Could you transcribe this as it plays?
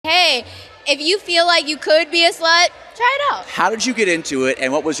if you feel like you could be a slut, try it out. How did you get into it,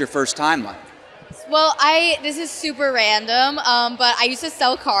 and what was your first time like? Well, this is super random, but I used to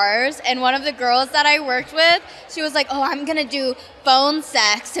sell cars, and one of the girls that I worked with, she was like, oh, I'm going to do phone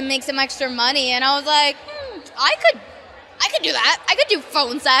sex to make some extra money. And I was like, I could do that. I could do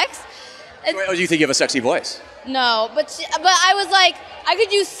phone sex. Wait, do you think you have a sexy voice? No, but I was like, I could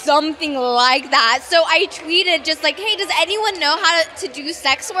do something like that. So I tweeted just like, hey, does anyone know how to do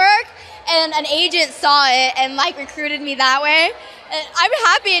sex work? And an agent saw it and like recruited me that way. And I'm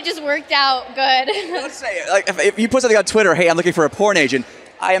happy it just worked out good. Let's say, like, if you put something on Twitter, hey, I'm looking for a porn agent,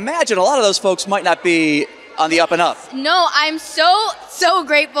 I imagine a lot of those folks might not be on the up and up. No, I'm so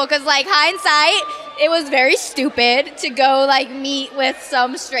grateful because like hindsight, it was very stupid to go like meet with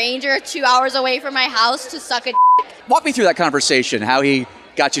some stranger 2 hours away from my house to suck a dick. Walk me through that conversation, how he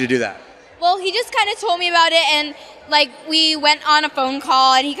got you to do that. Well, he just kind of told me about it, and like we went on a phone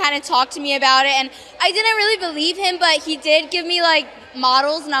call and he kind of talked to me about it, and I didn't really believe him, but he did give me like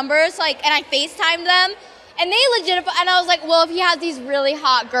models' numbers, like, and I FaceTimed them, and they legit, and I was like, well, if he has these really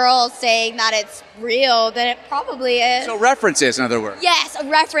hot girls saying that it's real, then it probably is. So references, in other words. Yes,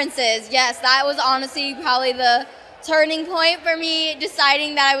 references. Yes, that was honestly probably the turning point for me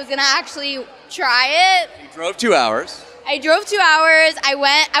deciding that I was gonna actually try it. You drove 2 hours. I drove 2 hours. I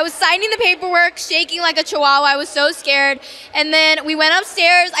was signing the paperwork, shaking like a chihuahua. I was so scared. And then we went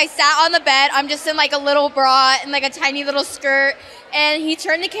upstairs. I sat on the bed. I'm just in like a little bra and like a tiny little skirt. And he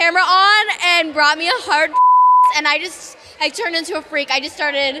turned the camera on and brought me a hard and I turned into a freak. I just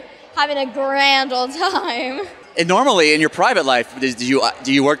started having a grand old time. And normally in your private life,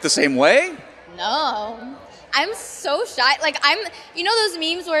 do you work the same way? No. I'm so shy. Like you know those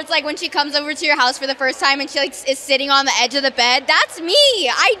memes where it's like when she comes over to your house for the first time and she like is sitting on the edge of the bed? That's me.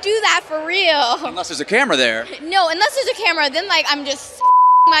 I do that for real. Unless there's a camera there. No, unless there's a camera, then like I'm just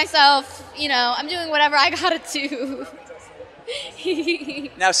myself, you know, I'm doing whatever I gotta do.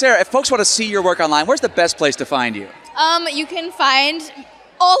 Now, Sarah, if folks want to see your work online, where's the best place to find you? You can find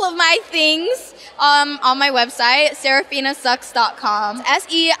all of my things on my website, seraphinasucks.com.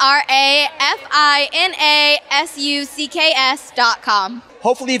 SerafinaSucks.com.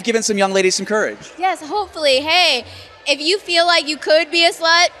 Hopefully you've given some young ladies some courage. Yes, hopefully. Hey, if you feel like you could be a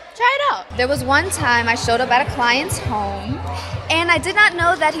slut, try it out. There was one time I showed up at a client's home, and I did not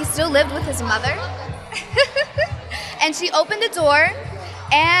know that he still lived with his mother. And she opened the door,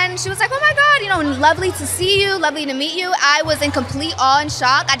 and she was like, oh my God, you know, lovely to see you, lovely to meet you. I was in complete awe and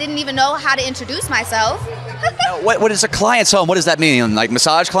shock. I didn't even know how to introduce myself. Now, what is a client's home? What does that mean? Like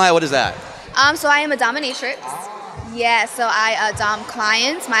massage client? What is that? So I am a dominatrix. Yeah, so I dom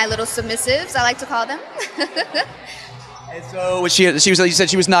clients, my little submissives, I like to call them. And so you said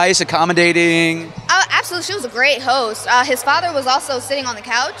she was nice, accommodating? Oh, absolutely. She was a great host. His father was also sitting on the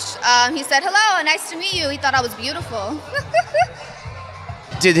couch. He said, hello, nice to meet you. He thought I was beautiful.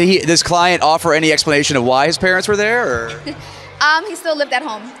 Did this client offer any explanation of why his parents were there? Or? He still lived at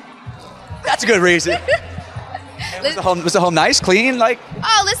home. That's a good reason. Was the home nice, clean?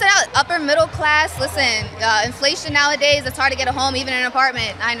 Oh, listen, upper middle class. Listen, inflation nowadays, it's hard to get a home, even an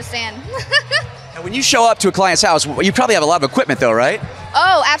apartment. I understand. Now, when you show up to a client's house, you probably have a lot of equipment though, right?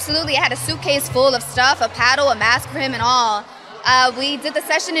 Oh, absolutely. I had a suitcase full of stuff, a paddle, a mask for him and all. We did the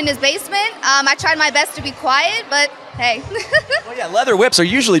session in his basement. I tried my best to be quiet, but hey. Well, yeah, leather whips are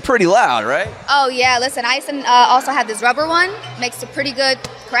usually pretty loud, right? Oh, yeah. Listen, I also had this rubber one. Makes a pretty good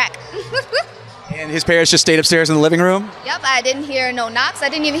crack. And his parents just stayed upstairs in the living room? Yep, I didn't hear no knocks. I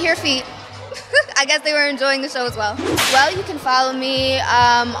didn't even hear feet. I guess they were enjoying the show as well. Well, you can follow me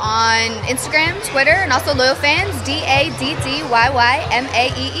on Instagram, Twitter, and also Loyal Fans,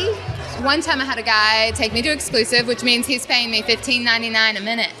 DADDYYMAEE. One time I had a guy take me to exclusive, which means he's paying me $15.99 a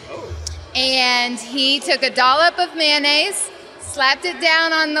minute. And he took a dollop of mayonnaise, slapped it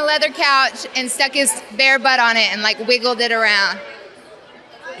down on the leather couch, and stuck his bare butt on it and like wiggled it around.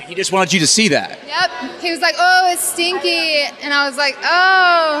 He just wanted you to see that. Yep. He was like, oh, it's stinky. And I was like,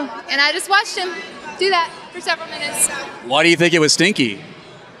 oh. And I just watched him do that for several minutes. Why do you think it was stinky?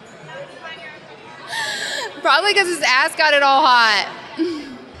 Probably because his ass got it all hot.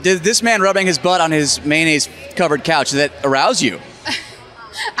 Did this man rubbing his butt on his mayonnaise-covered couch, did that arouse you?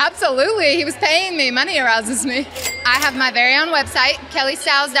 Absolutely. He was paying me. Money arouses me. I have my very own website,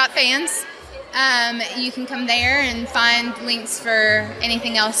 kellystyles.fans. You can come there and find links for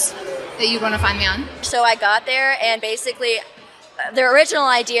anything else that you want to find me on. So I got there, and basically the original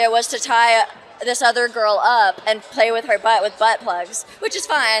idea was to tie this other girl up and play with her butt with butt plugs, which is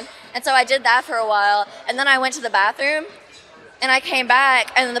fine. And so I did that for a while, and then I went to the bathroom, and I came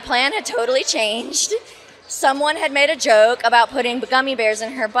back, and the plan had totally changed. Someone had made a joke about putting gummy bears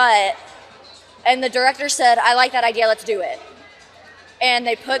in her butt, And the director said, I like that idea, let's do it. And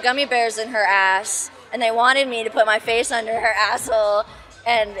they put gummy bears in her ass, and they wanted me to put my face under her asshole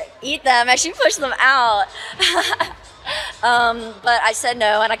and eat them as she pushed them out. But I said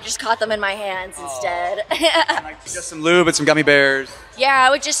no, and I just caught them in my hands instead. Like just some lube and some gummy bears. Yeah, I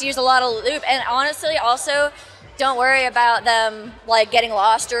would just use a lot of lube. And honestly, also, don't worry about them like getting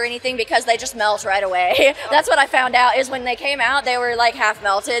lost or anything because they just melt right away. That's what I found out is when they came out, they were like half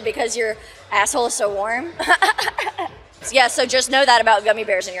melted because your asshole is so warm. Yeah, so just know that about gummy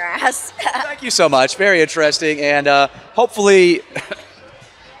bears in your ass. Thank you so much. Very interesting. And hopefully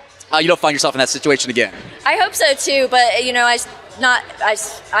you don't find yourself in that situation again. I hope so too, but you know, I'm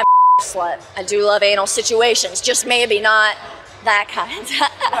a slut. I do love anal situations, just maybe not that kind.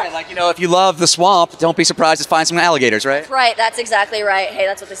 Right, like, you know, if you love the swamp, don't be surprised to find some alligators, right? Right, that's exactly right. Hey,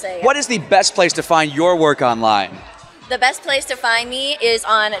 that's what they say. What is the best place to find your work online? The best place to find me is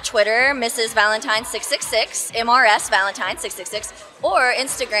on Twitter, Mrs. Valentine 666, MRS Valentine 666, or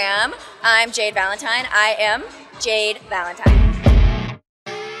Instagram, I'm Jade Valentine. I am Jade Valentine.